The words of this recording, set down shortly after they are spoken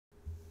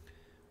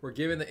We're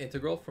given the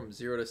integral from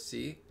 0 to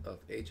c of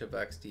h of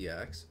x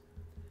dx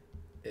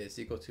is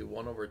equal to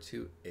 1 over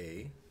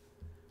 2a,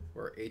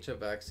 where h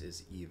of x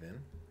is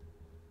even.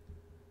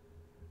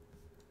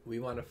 We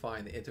want to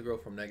find the integral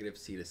from negative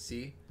c to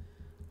c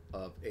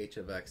of h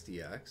of x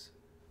dx.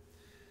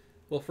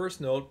 Well,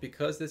 first note,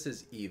 because this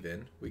is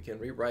even, we can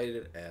rewrite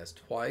it as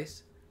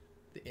twice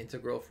the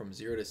integral from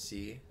 0 to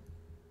c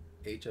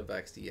h of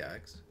x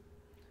dx.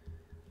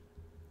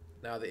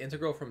 Now the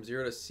integral from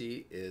 0 to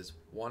c is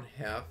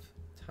 1/2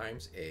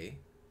 times a.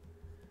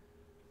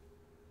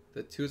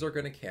 The 2's are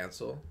going to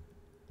cancel,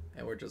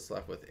 and we're just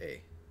left with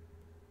a.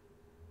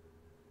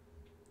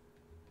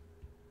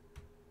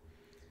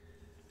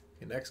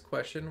 Okay, next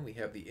question, we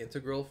have the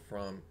integral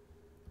from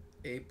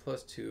a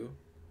plus 2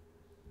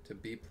 to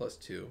b plus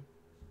 2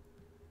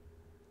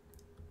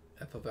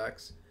 f of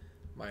x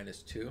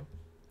minus 2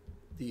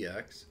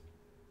 dx.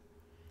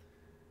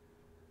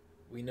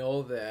 We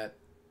know that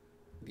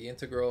the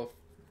integral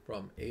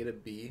from a to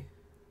b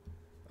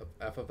of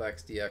f of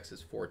x dx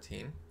is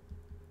 14.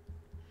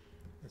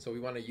 And so we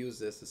want to use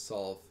this to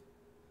solve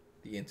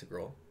the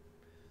integral.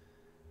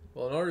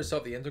 Well, in order to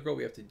solve the integral,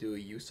 we have to do a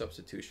u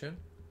substitution.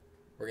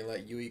 We're going to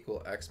let u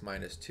equal x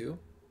minus 2.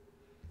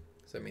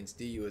 So that means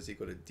du is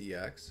equal to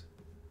dx.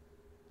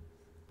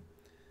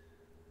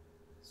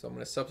 So I'm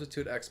going to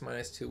substitute x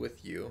minus 2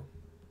 with u,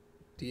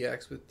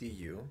 dx with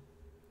du.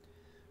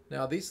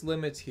 Now these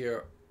limits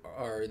here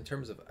are in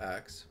terms of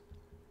x.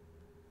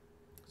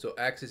 So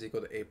x is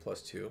equal to a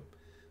plus 2.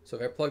 So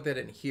if I plug that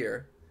in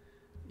here,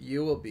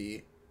 u will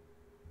be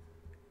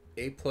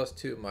a plus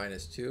 2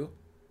 minus 2,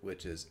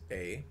 which is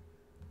a.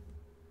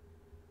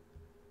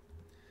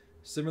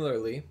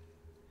 Similarly,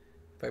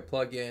 if I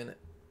plug in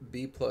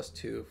b plus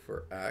 2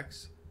 for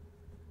x,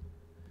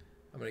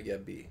 I'm going to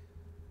get b.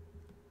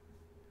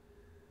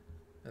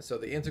 And so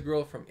the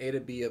integral from a to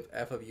b of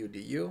f of u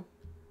du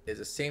is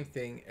the same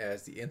thing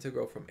as the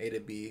integral from a to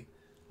b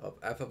of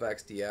f of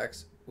x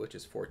dx, which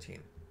is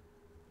 14.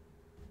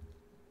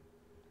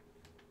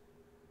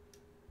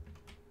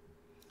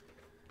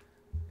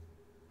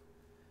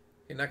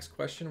 Okay, next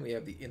question, we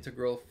have the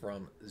integral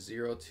from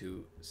 0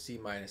 to c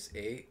minus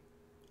a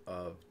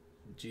of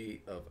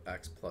g of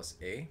x plus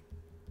a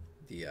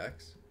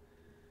dx.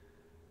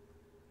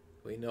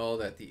 We know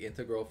that the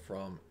integral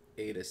from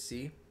a to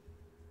c,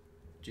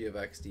 g of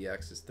x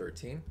dx is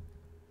 13,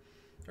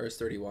 or is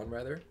 31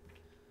 rather.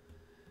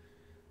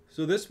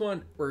 So this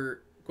one, we're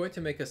going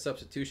to make a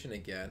substitution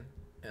again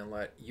and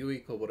let u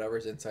equal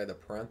whatever's inside the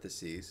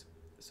parentheses.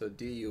 So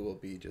du will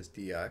be just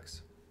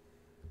dx.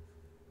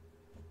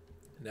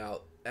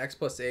 Now x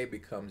plus a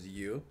becomes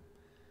u,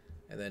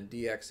 and then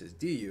dx is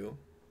du.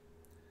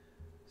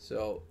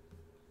 So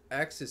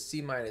x is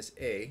c minus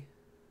a,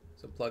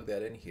 so plug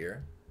that in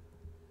here,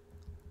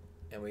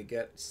 and we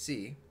get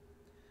c.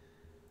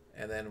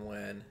 And then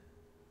when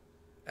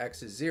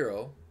x is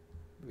 0,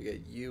 we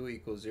get u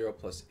equals 0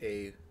 plus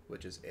a,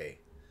 which is a.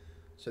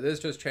 So this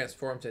just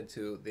transforms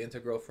into the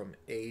integral from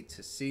a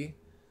to c,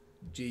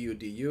 gu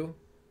du,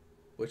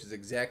 which is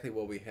exactly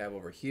what we have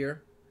over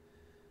here,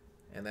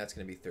 and that's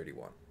going to be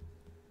 31.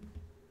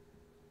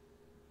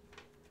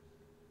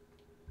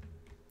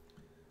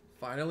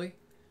 Finally,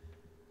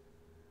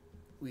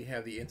 we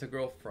have the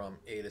integral from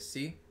a to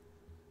c,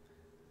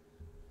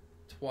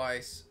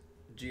 twice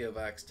g of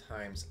x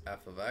times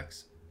f of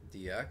x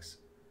dx.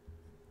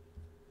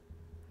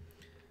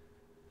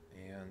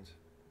 And,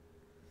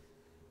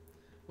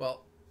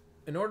 well,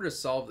 in order to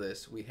solve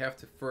this, we have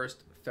to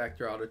first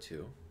factor out a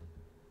 2.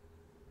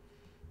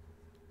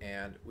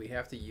 And we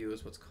have to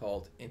use what's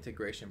called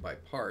integration by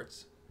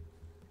parts.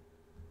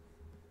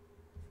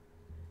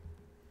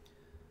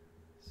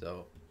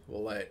 So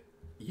we'll let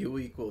u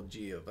equal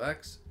g of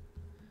x,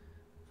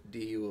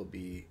 du will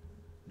be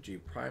g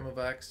prime of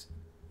x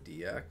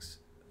dx,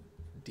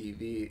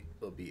 dv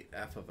will be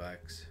f of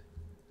x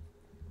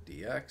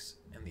dx,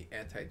 and the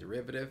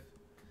antiderivative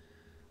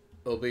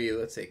will be,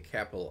 let's say,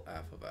 capital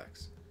F of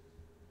x.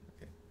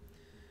 Okay.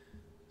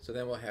 So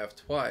then we'll have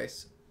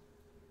twice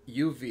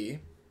uv,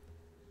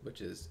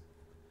 which is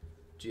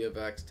g of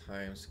x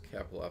times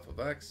capital F of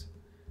x,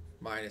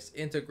 minus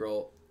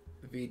integral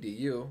v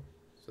du,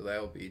 so that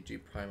will be g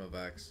prime of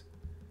x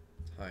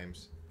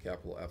times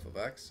capital F of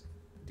x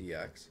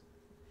dx.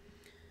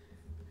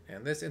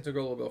 And this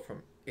integral will go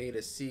from a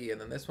to c,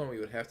 and then this one we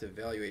would have to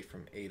evaluate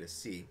from a to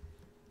c.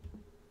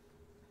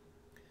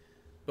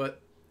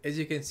 But as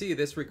you can see,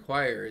 this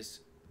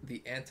requires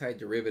the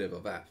antiderivative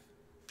of f.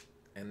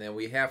 And then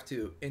we have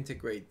to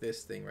integrate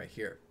this thing right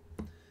here.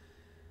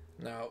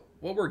 Now,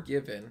 what we're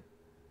given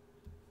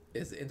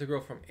is the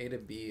integral from a to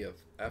b of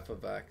f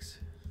of x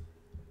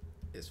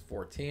is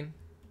 14.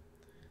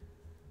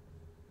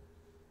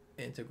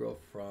 Integral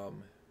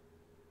from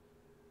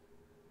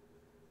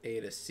a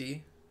to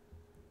c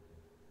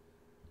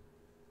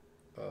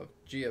of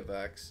g of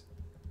x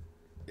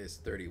is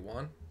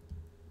 31.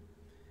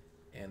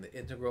 And the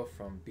integral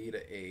from b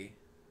to a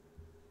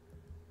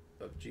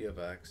of g of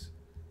x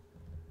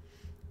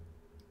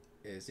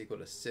is equal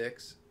to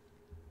 6.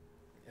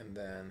 And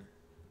then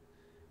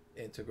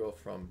integral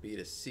from b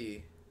to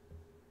c,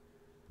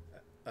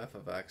 f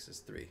of x is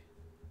 3.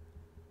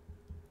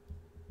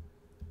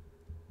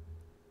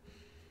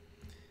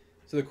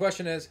 So the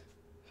question is,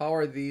 how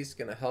are these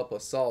going to help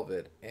us solve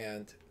it?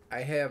 And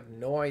I have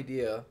no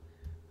idea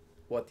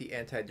what the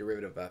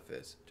antiderivative of f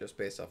is, just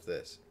based off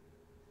this.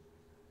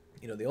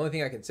 You know, the only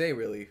thing I can say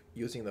really,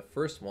 using the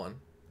first one,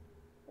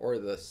 or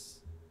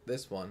this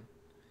one,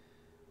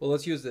 well,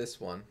 let's use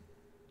this one,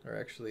 or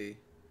actually,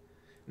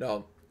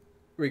 no,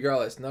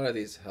 regardless, none of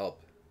these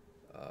help.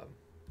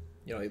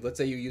 You know, let's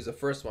say you use the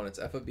first one, it's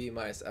f of b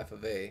minus f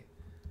of a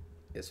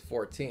is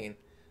 14.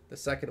 The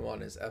second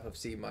one is f of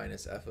c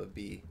minus f of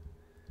b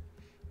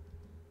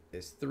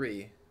is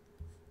 3.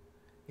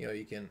 You know,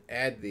 you can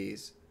add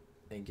these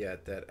and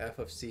get that f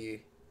of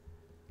c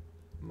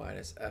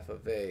minus f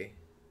of a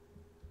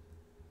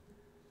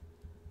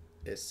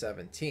is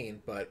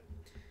 17. But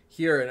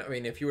here, I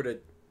mean, if you were to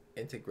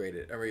integrate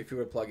it, I mean, if you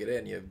were to plug it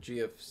in, you have g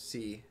of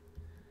c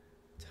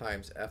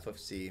times f of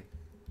c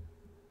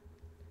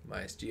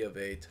minus g of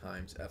a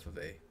times f of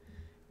a.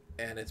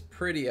 And it's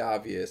pretty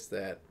obvious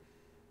that,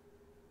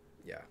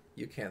 yeah,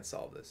 you can't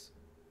solve this.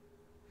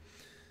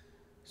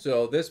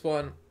 So this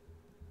one,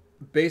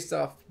 based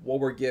off what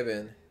we're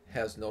given,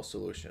 has no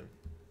solution.